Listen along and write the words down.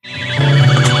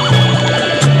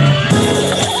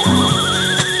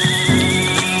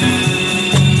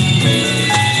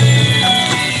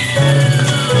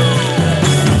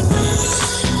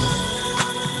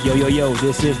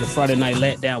This is the Friday Night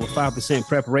Letdown with 5%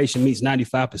 preparation meets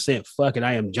 95% fuck it.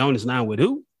 I am Jonas, now with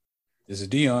who? This is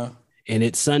Cion. And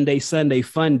it's Sunday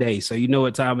fun day. So you know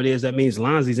what time it is. That means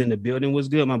Lonzy's in the building. What's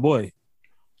good, my boy?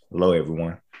 Hello,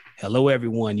 everyone. Hello,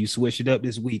 everyone. You switched it up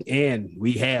this week. And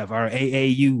we have our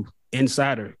AAU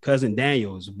insider, cousin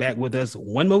Daniel's back with us.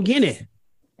 One more guinea.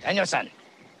 Daniel-san.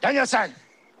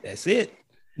 That's it.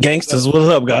 Gangsters, what's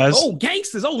up, guys? Oh,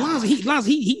 gangsters. Oh,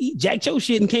 Lonzy, he jacked your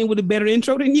shit and came with a better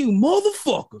intro than you,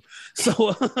 motherfucker.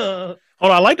 So,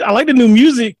 I like the new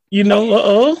music, you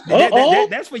know.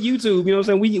 That's for YouTube. You know what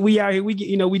I'm saying? We out here,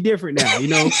 we different now, you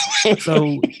know. So,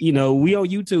 we on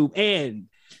YouTube, and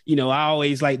I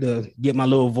always like to get my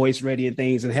little voice ready and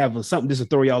things and have something just to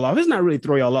throw y'all off. It's not really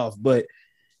throw y'all off, but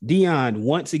Dion,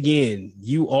 once again,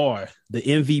 you are the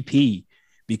MVP.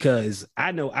 Because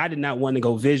I know I did not want to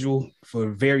go visual for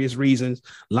various reasons.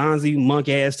 Lonzy, monk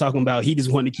ass, talking about he just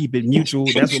wanted to keep it mutual.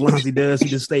 That's what Lonzy does. He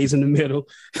just stays in the middle.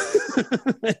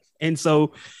 And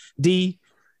so, D,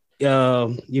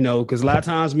 because a lot of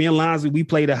times me and Lonzy, we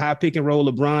play the high pick and roll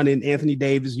LeBron and Anthony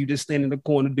Davis. You just stand in the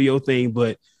corner, do your thing.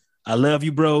 But I love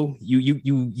you, bro. You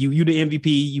the MVP.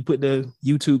 You put the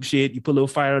YouTube shit. You put a little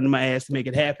fire under my ass to make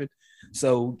it happen.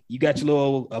 So you got your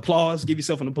little applause. Give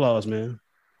yourself an applause, man.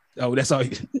 Oh, that's all.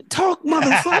 Talk,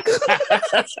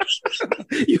 motherfucker.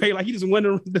 You ain't like you just won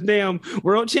the damn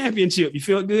world championship. You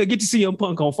feel good? Get to see Cion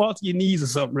Punk on. Fall to your knees or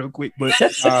something real quick. But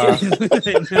I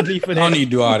don't need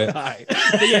to do all that. All right.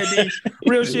 But yeah, D,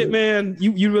 real shit, man.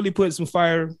 You really put some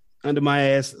fire under my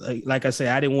ass. Like I said,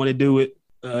 I didn't want to do it.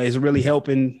 It's really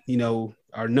helping,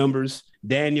 our numbers.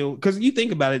 Daniel, because you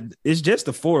think about it, it's just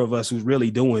the four of us who's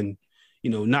really doing,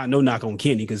 no knock on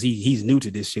Kenny because he's new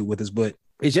to this shit with us, but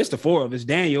it's just the four of us.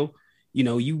 Daniel,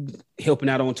 you helping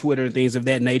out on Twitter and things of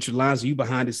that nature. Lonzo, you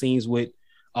behind the scenes with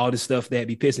all the stuff that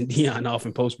be pissing Dion off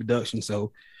in post-production.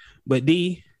 So, but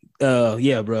D,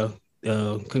 yeah, bro.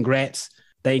 Congrats.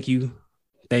 Thank you,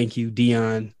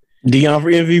 Dion. Dion for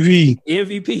MVP.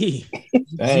 MVP.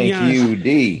 Thank you,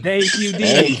 D. Thank you,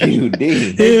 D. Thank you,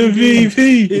 D.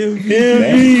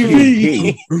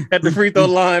 MVP. At the free throw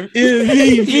line.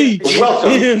 MVP.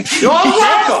 Welcome. You're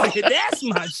welcome.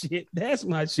 That's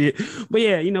my shit. But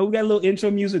yeah, we got a little intro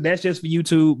music. That's just for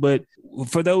YouTube. But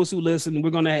for those who listen,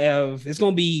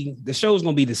 the show's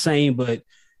going to be the same, but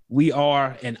we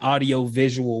are an audio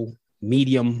visual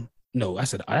medium. No, I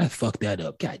fucked that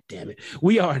up. God damn it.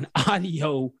 We are an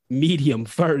audio medium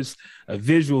first, a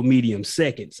visual medium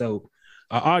second. So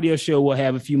our audio show will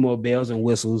have a few more bells and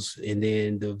whistles, and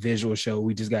then the visual show,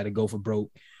 we just got to go for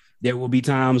broke. There will be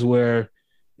times where,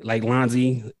 like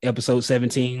Lonzy, episode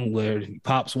 17, where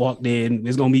Pops walked in.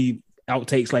 There's going to be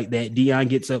outtakes like that. Dion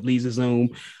gets up, leaves the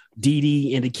Zoom.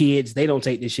 Dee and the kids, they don't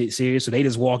take this shit serious, so they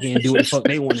just walk in and do what the fuck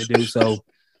they want to do. So,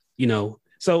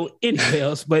 So anyway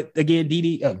else, but again,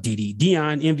 Dion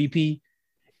MVP,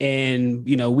 and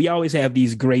we always have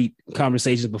these great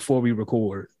conversations before we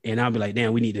record, and I'll be like,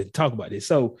 damn, we need to talk about this.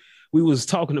 So we was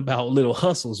talking about little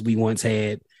hustles we once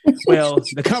had. Well,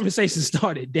 the conversation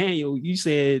started. Daniel, you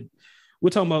said your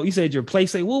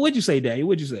PlayStation. Well, what'd you say, Daniel?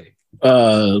 What'd you say?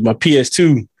 My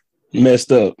PS2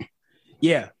 messed up.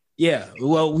 Yeah.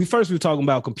 Well, we were talking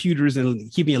about computers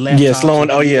and keeping your laptop. Yeah, slowing.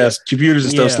 Oh, yes, computers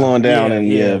and stuff slowing down,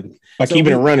 by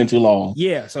keeping it running too long.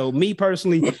 Yeah. So me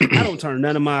personally, I don't turn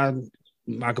none of my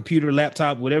computer,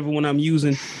 laptop, whatever one I'm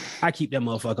using. I keep that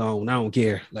motherfucker on. I don't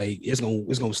care. Like it's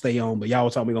gonna stay on. But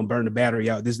y'all told me gonna burn the battery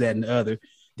out. This, that, and the other.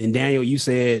 Then Daniel, you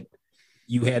said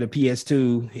you had a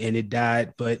PS2 and it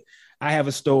died. But I have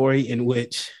a story in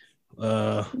which me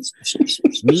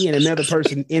and another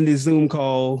person in this Zoom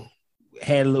call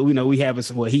had a little, we have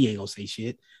he ain't gonna say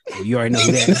shit. So you already know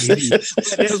who that is.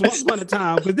 But there was once upon a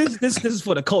time, because this is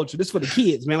for the culture, this is for the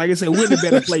kids, man. Like I said, we're in a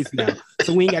better place now,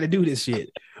 so we ain't got to do this shit.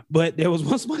 But there was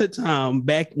once upon a time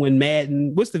back when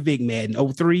Madden, what's the Vic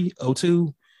Madden? 03,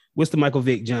 02? What's the Michael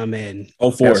Vick John Madden?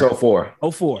 04. That's 04.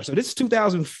 04. So this is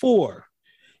 2004.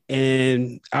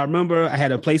 And I remember I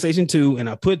had a PlayStation 2 and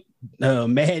I put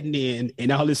Madden in,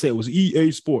 and all it said was EA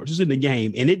Sports. It's in the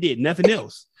game, and it did nothing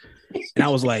else. And I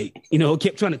was like,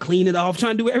 kept trying to clean it off,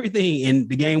 trying to do everything, and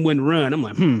the game wouldn't run. I'm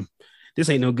like, this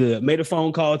ain't no good. Made a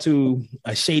phone call to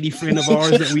a shady friend of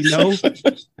ours that we know.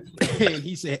 And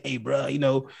he said, hey, bro,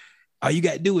 all you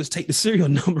got to do is take the serial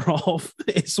number off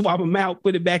and swap them out,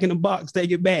 put it back in the box,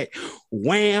 take it back.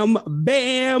 Wham,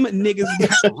 bam, niggas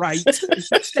got it right.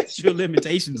 Statute of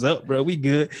limitations up, bro. We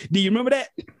good. Do you remember that?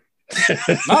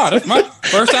 Nah, that's my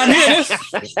first time hearing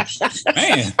this.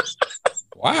 Man.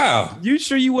 Wow. You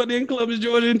sure you wasn't in Columbus,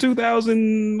 Georgia in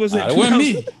 2000? Was it it wasn't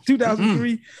me.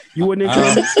 2003? You wasn't in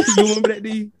Columbus? You remember that,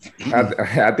 D?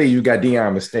 I think you got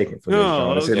Dion mistaken for this.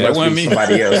 Oh, Jonas. okay. It must be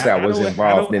somebody else that was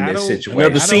involved in this situation.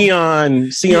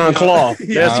 Another Cion Claw.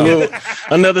 That's what,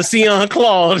 another Cion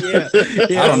Claw. Yeah.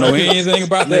 I don't know anything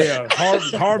about that.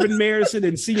 Yeah. Harbin Marison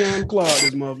and Cion Claw,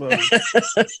 this motherfucker.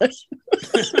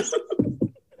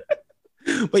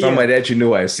 But somebody that you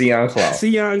knew as Cion Claw.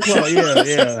 Cion Claw,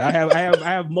 yeah. I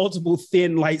have multiple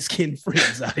thin, light-skinned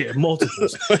friends out here,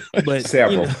 multiples. But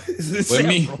several. With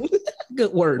me.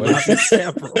 Good word,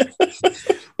 several.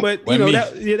 But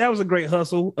that was a great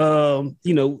hustle.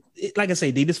 Like I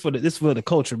say, D, this for the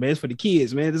culture, man. It's for the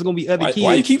kids, man. There's gonna be other kids.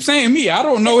 Why you keep saying me? I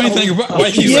don't know anything about. Why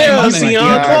you keep saying my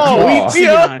name?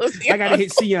 Cion. I gotta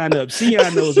hit Cion up.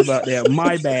 Cion knows about that.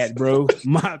 My bad, bro.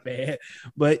 My bad.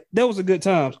 But that was a good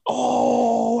time.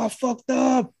 Oh, I fucked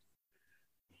up.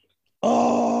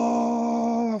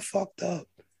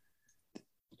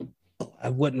 I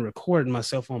wasn't recording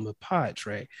myself on my pod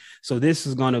track, so this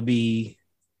is gonna be.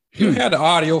 You had the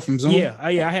audio from Zoom? Yeah,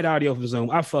 I had audio from Zoom.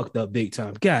 I fucked up big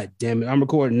time. God damn it. I'm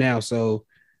recording now, so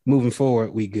moving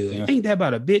forward, we good. Yeah. Ain't that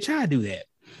about a bitch? How I do that?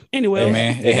 Anyway. Hey,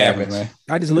 man, it happens, man.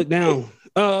 I just looked down.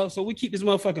 So we keep this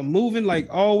motherfucker moving like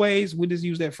always. We just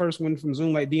use that first one from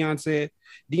Zoom, like Dion said.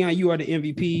 Dion, you are the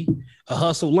MVP. A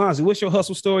hustle. Lonzy, what's your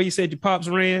hustle story? You said your pops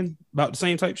ran about the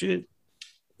same type shit?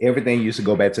 Everything used to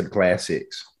go back to the class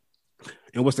 6.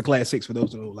 And what's the class 6 for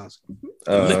those who know, Lonzy?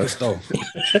 Liquor store.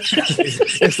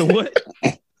 It's the what?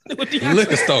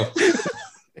 Liquor store.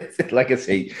 Like I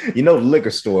say, the liquor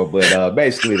store, but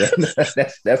basically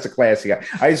that's a classic.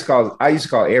 I used to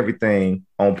call everything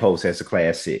on post as a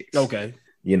class 6. Okay.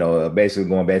 Basically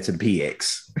going back to the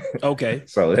PX. Okay.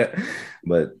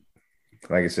 But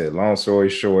like I said, long story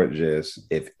short, just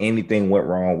if anything went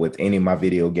wrong with any of my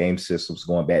video game systems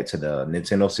going back to the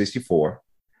Nintendo 64,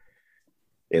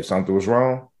 if something was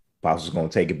wrong, Pops was going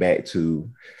to take it back to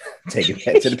the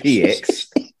PX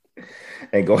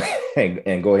and go ahead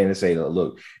and say,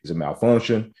 look, it's a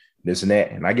malfunction, this and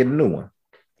that, and I get a new one.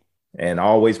 And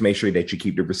always make sure that you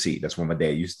keep the receipt. That's what my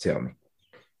dad used to tell me.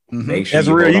 Mm-hmm. Make sure that's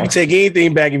real. You can take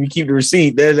anything back if you keep the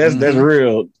receipt. That's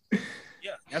real.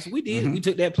 Yeah, that's what we did. Mm-hmm. We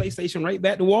took that PlayStation right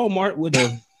back to Walmart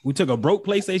we took a broke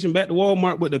PlayStation back to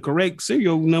Walmart with the correct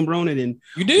serial number on it, and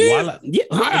you did. Voila. Yeah,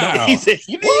 wow. He said,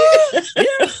 you did.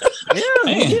 Yeah,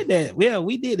 we did that. Yeah,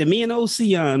 we did it. Me and old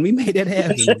Cion, we made that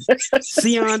happen.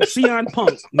 Cion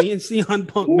Punk. Me and Cion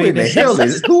Punk who made that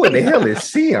happen. Who in the hell is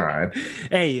Cion?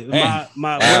 Hey,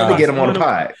 my get him on the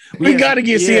pod. We got to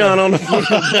get Cion on the pod.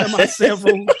 My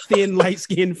several thin,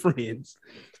 light-skinned friends.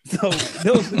 So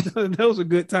those are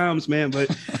good times, man.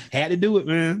 But had to do it,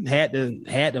 man. Had to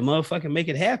motherfucking make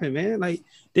it happen, man. Like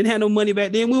didn't have no money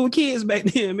back then. We were kids back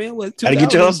then, man. What? Gotta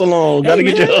get your hustle on. Gotta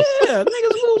get your hustle. Yeah,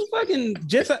 niggas was fucking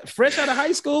just fresh out of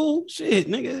high school. Shit,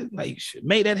 nigga, like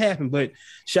made that happen. But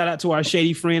shout out to our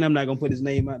shady friend. I'm not gonna put his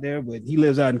name out there, but he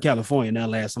lives out in California now.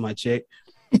 Last time I checked.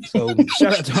 So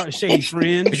shout out to our shady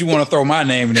friend. But you want to throw my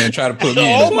name in there and try to put me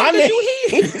in. Oh, my name.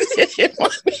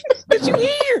 But you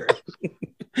here?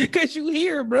 Cause you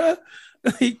here, bro.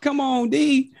 Like, come on,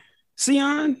 D.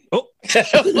 Cion. Oh.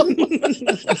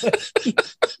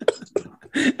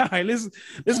 All right, let's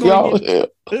go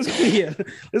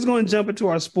and jump into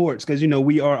our sports because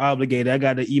we are obligated. I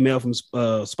got an email from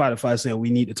Spotify saying we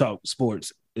need to talk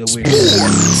sports. Oh,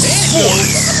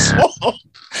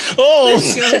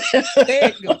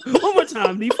 there you go. One more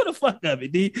time, D. For the fuck of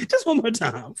it, D. Just one more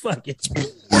time. Fuck it.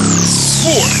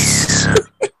 Sports.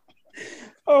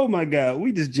 Oh my God,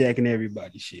 we just jacking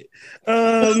everybody's shit.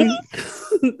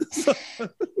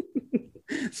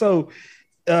 So,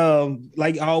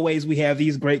 like always, we have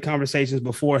these great conversations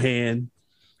beforehand.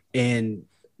 And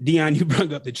Dion, you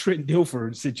brought up the Trent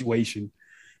Dilfer situation.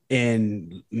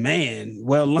 And man,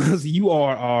 well, Lonzy, you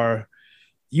the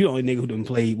only nigga who didn't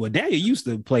play. Well, Daniel used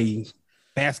to play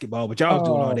basketball, but y'all was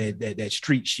doing all that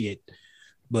street shit.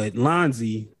 But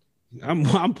Lonzy,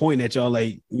 I'm pointing at y'all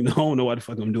like, I don't know what the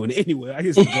fuck I'm doing. Anyway, I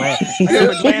got my glasses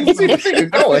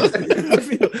on.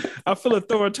 I feel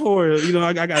authoritative.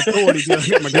 I got authority. I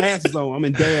got my glasses on. I'm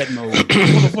in dad mode.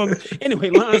 Anyway,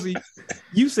 Lonzy,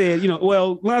 you said,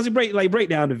 Lonzy, break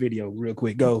down the video real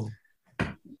quick. Go.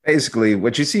 Basically,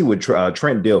 what you see with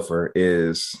Trent Dilfer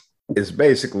is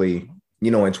basically,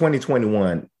 in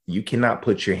 2021, you cannot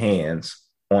put your hands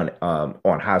on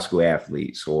high school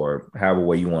athletes or however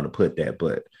way you want to put that,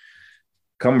 but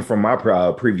coming from my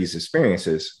previous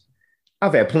experiences,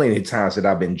 I've had plenty of times that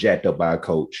I've been jacked up by a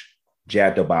coach,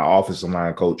 jacked up by an offensive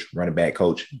line coach, running back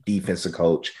coach, defensive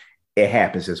coach. It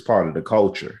happens as part of the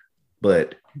culture.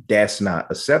 But that's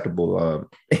not acceptable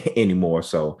anymore.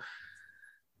 So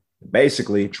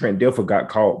basically, Trent Dilfer got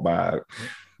caught by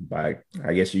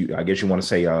I guess you want to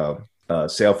say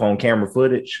cell phone camera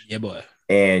footage. Yeah, boy.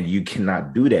 And you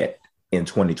cannot do that in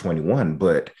 2021.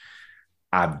 But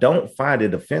I don't find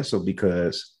it offensive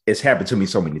because it's happened to me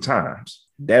so many times.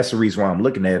 That's the reason why I'm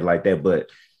looking at it like that. But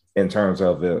in terms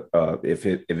of if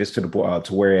it's to the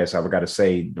to whereas I've got to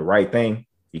say the right thing,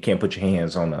 you can't put your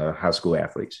hands on high school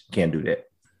athletes. You can't do that.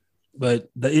 But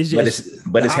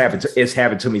it's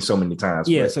happened to me so many times.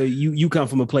 Yeah. But, so you come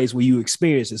from a place where you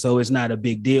experience it, so it's not a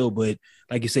big deal. But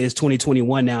like you said, it's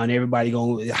 2021 now, and everybody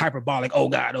going hyperbolic. Oh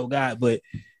God. But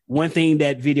one thing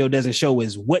that video doesn't show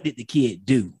is what did the kid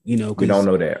do? You know, we don't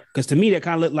know that, because to me that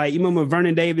kind of looked like, you remember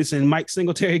Vernon Davis and Mike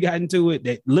Singletary got into it.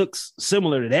 That looks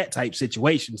similar to that type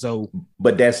situation. So,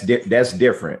 but that's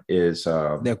different. Is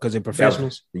because they're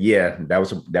professionals.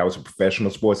 That was a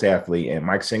professional sports athlete, and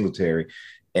Mike Singletary.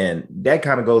 And that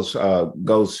kind of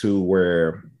goes to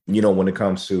where, you know, when it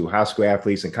comes to high school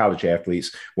athletes and college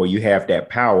athletes, where you have that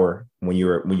power when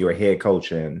you're a head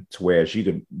coach, and to where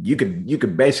you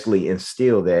could basically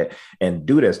instill that and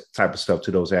do that type of stuff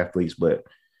to those athletes. But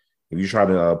if you try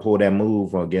to pull that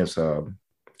move against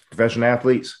professional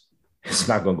athletes, it's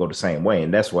not going to go the same way.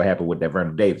 And that's what happened with that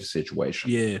Vernon Davis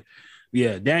situation.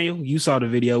 Yeah, Daniel, you saw the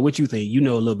video. What you think? You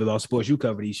know a little bit about sports. You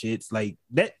cover these shits like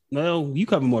that. Well, you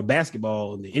cover more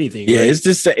basketball than anything. Yeah, right? it's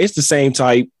the same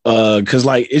type. Because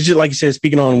like it's just like you said,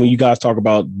 speaking on when you guys talk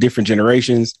about different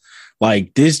generations,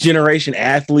 like this generation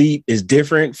athlete is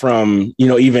different from, you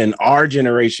know, even our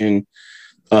generation,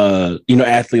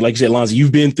 athlete. Like you said, Lonzo,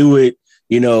 you've been through it,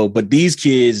 you know, but these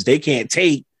kids, they can't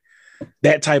take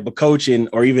that type of coaching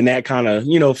or even that kind of,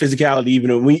 you know, physicality,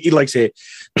 even when like I said,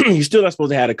 you're still not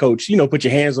supposed to have a coach, you know, put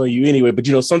your hands on you anyway. But,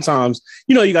 you know, sometimes,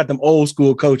 you know, you got them old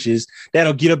school coaches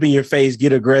that'll get up in your face,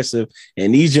 get aggressive.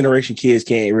 And these generation kids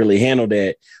can't really handle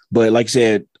that. But like I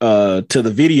said, to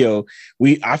the video,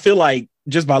 I feel like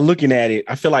just by looking at it,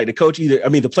 I feel like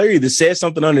the player either said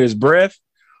something under his breath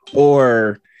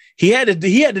or he had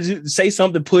to say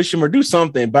something, push him or do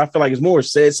something. But I feel like it's more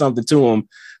said something to him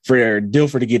for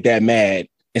Dilfer to get that mad,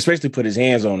 especially put his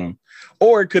hands on him.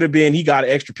 Or it could have been he got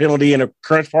an extra penalty in a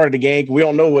crunch part of the game. We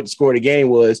don't know what the score of the game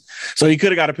was. So he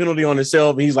could have got a penalty on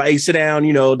himself. And he's like, hey, sit down,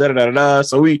 you know, da-da-da-da-da.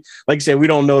 So we, like I said, we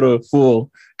don't know the full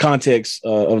context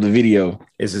of the video.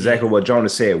 It's exactly what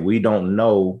Jonas said. We don't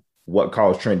know what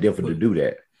caused Trent Dilfer to do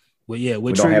that. Well, yeah,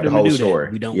 we don't have the whole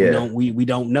story. We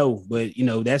don't know, but you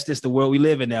know, that's just the world we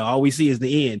live in now. All we see is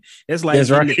the end. It's like it's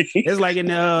like in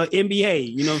the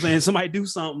NBA. You know what I'm saying? Somebody do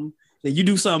something, then you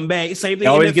do something back. Same thing. They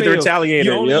always get the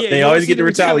retaliator. They always get the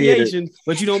retaliation,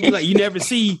 but you don't be like, you never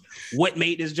see what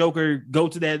made this Joker go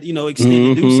to that, you know,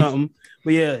 extent to do something.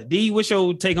 But yeah, D, what's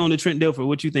your take on the Trent Dilfer?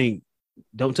 What you think?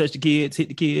 Don't touch the kids, hit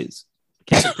the kids,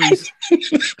 catch the priest.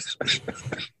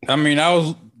 I mean, I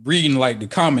was reading like the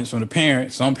comments from the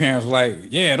parents. Some parents were like,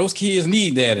 yeah, those kids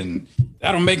need that, and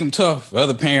that'll make them tough.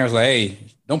 Other parents like, hey,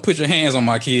 don't put your hands on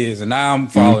my kids. And now I'm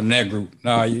following that group.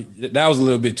 No, that was a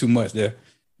little bit too much there.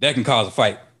 That can cause a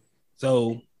fight.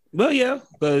 So, well, yeah,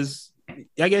 because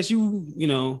I guess you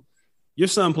know, your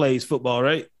son plays football,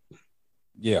 right?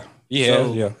 Yeah.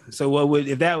 So what would,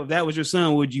 if that was your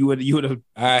son, you would have?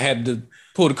 I had to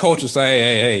pull the coach and say,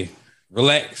 hey,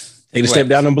 relax. Take a step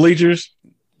down them bleachers.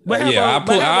 I'll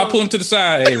pull him to the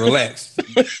side. Hey, relax.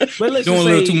 But let's doing a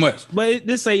little too much. But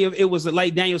let's say if it was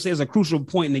like Daniel says a crucial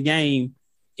point in the game,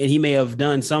 and he may have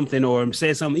done something or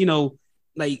said something, you know,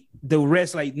 like the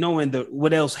rest, like knowing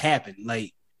what else happened.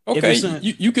 Like, okay,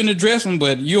 you can address him,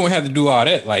 but you don't have to do all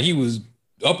that. Like he was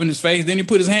up in his face, then he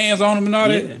put his hands on him and all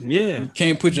that. Yeah, you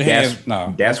can't put your hands.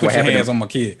 No, that's what happened. Hands on my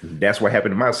kid. That's what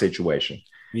happened in my situation.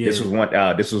 Yeah. This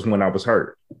was when I was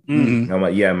hurt. Mm-hmm. I'm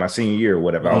like, my senior year or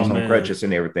whatever. I was on crutches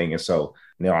and everything, and so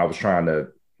I was trying to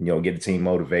get the team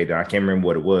motivated. I can't remember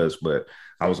what it was, but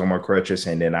I was on my crutches,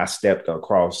 and then I stepped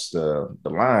across the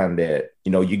line that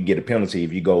you can get a penalty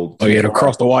if you go.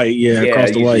 Across the white,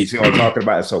 across the white. You see what I'm talking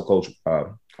about? So, coach, I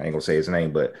ain't gonna say his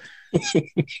name, but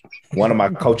one of my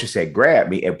coaches had grabbed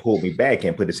me and pulled me back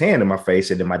and put his hand in my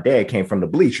face, and then my dad came from the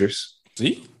bleachers.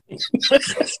 See.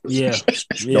 Yeah.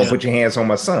 Don't put your hands on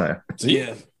my son.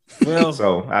 Yeah. Well,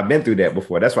 so I've been through that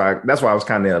before. That's why I was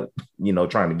kind of,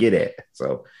 trying to get at.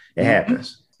 So it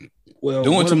happens. Well,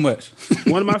 doing too much.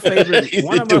 One of my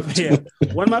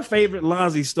favorite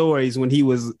Lonzie stories when he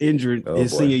was injured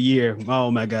his senior year.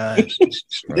 Oh my God.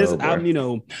 This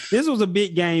was a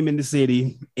big game in the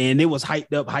city, and it was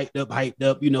hyped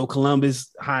up.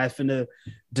 Columbus High finna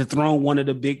dethrone one of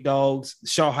the big dogs,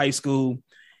 Shaw High School.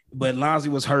 But Lonzie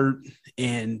was hurt,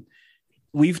 and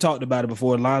we've talked about it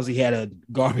before. Lonzie had a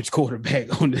garbage quarterback.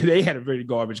 They had a very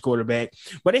garbage quarterback,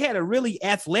 but they had a really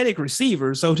athletic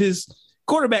receiver. So his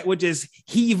quarterback would just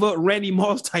heave up Randy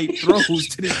Moss type throws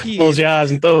to the kid. Close your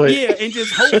eyes and throw it. Yeah, and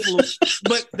just hopeful.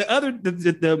 But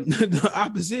the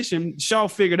opposition, Shaw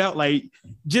figured out like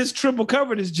just triple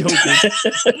cover this joker,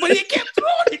 but he kept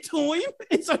throwing it to him,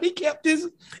 and so he kept this.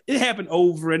 It happened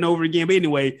over and over again. But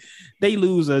anyway, they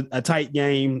lose a tight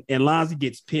game, and Lonzie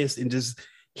gets pissed and just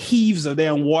heaves a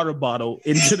damn water bottle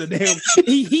into the damn.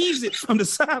 He heaves it from the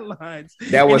sidelines.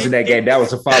 That wasn't that game. That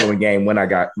was the following game when I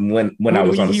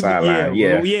was on the sideline.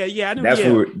 Yeah. I know, that's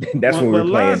when we were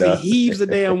playing. Lonzie heaves a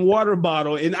damn water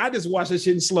bottle, and I just watched this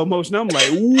shit in slow motion. I'm like,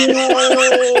 whoa!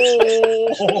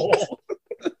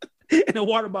 And the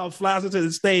water bottle flies into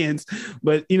the stands.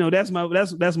 But that's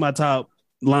my top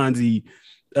Lonzie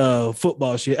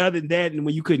football shit. Other than that, and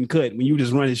when you couldn't cut, when you were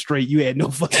just running straight, you had no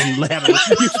fucking lateral.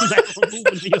 You was lateral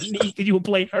movement to your knee because you were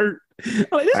playing hurt.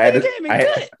 Like, I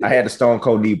had a stone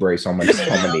cold knee brace on my knee.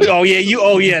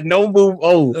 No move.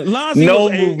 Lonzie no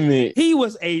movement. He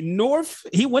was a north.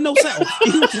 He went no south.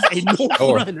 He was just a north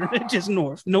runner, just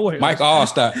north, nowhere. Mike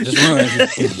Allstott just run.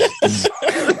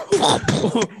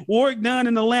 Warwick down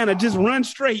in Atlanta, just run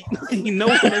straight. What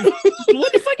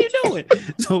the fuck you doing?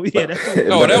 So yeah,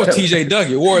 that was TJ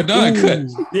Duckett. Warwick Dunn cut.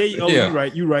 Yeah,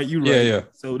 you're right. Yeah.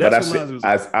 So that's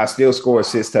I still scored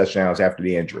 6 touchdowns after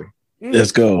the injury.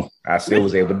 Let's go. I still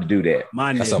was able to do that.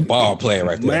 That's a ball player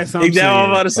right there. That's what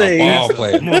I'm about to say. Ball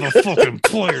player. Motherfucking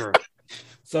player.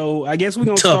 So I guess we're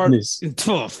gonna start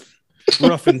tough.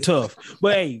 Rough and tough.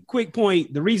 But hey, quick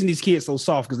point. The reason these kids so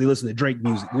soft because they listen to Drake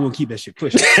music. We're gonna keep that shit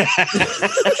pushing.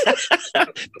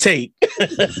 Tape.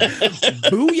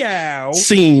 Booyah.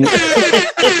 Scene.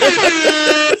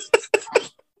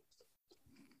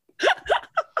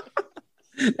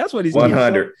 That's what these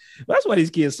 100. That's why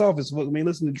these kids soft as fuck. I mean,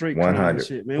 listen to Drake 100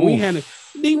 shit, man. We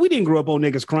didn't grow up on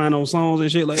niggas crying on songs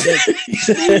and shit like that.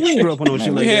 we didn't grow up on no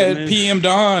shit like that. We had PM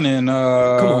Dawn and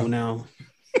come on now.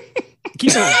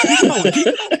 Keep going.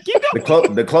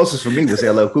 The closest for me was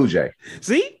LL Cool J.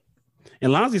 See?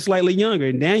 And Lonzie's slightly younger.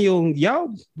 And Daniel,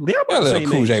 y'all LL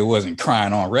Cool J wasn't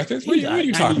crying on records. What are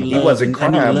you talking about? He wasn't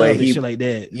crying, but he shit like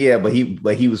that. Yeah, but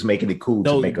he was making it cool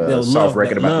to make a soft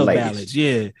record about the ladies. Ballads,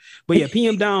 yeah. But yeah,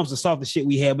 PM Dawn was the softest shit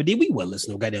we had. But then we wasn't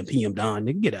listening to goddamn PM Dawn.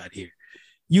 Nigga, get out of here.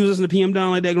 You was listening to PM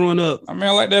Dawn like that growing up? I mean,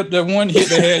 I like that one hit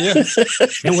they had, yeah.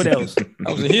 And what else? That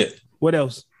was a hit. What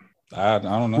else? I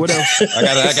don't know. What else? I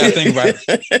gotta think about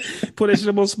it. Put that shit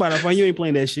up on Spotify. You ain't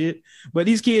playing that shit. But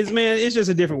these kids, man, it's just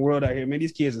a different world out here, man.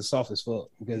 These kids are soft as fuck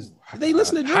because they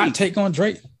listen to Drake. Hot take on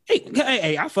Drake.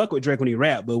 Hey, I fuck with Drake when he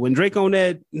rap, but when Drake on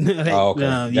that,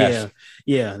 that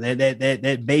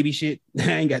baby shit, I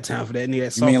ain't got time for that.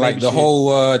 Nigga, you mean like the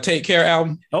whole Take Care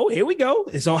album? Oh, here we go.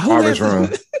 It's on Harvest Room.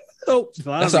 Oh,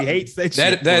 Lonzie hates that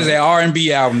shit. That is an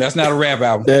R&B album. That's not a rap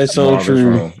album. That's so Marvin's true.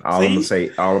 Room. All I'm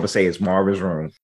gonna say is Marvin's Room.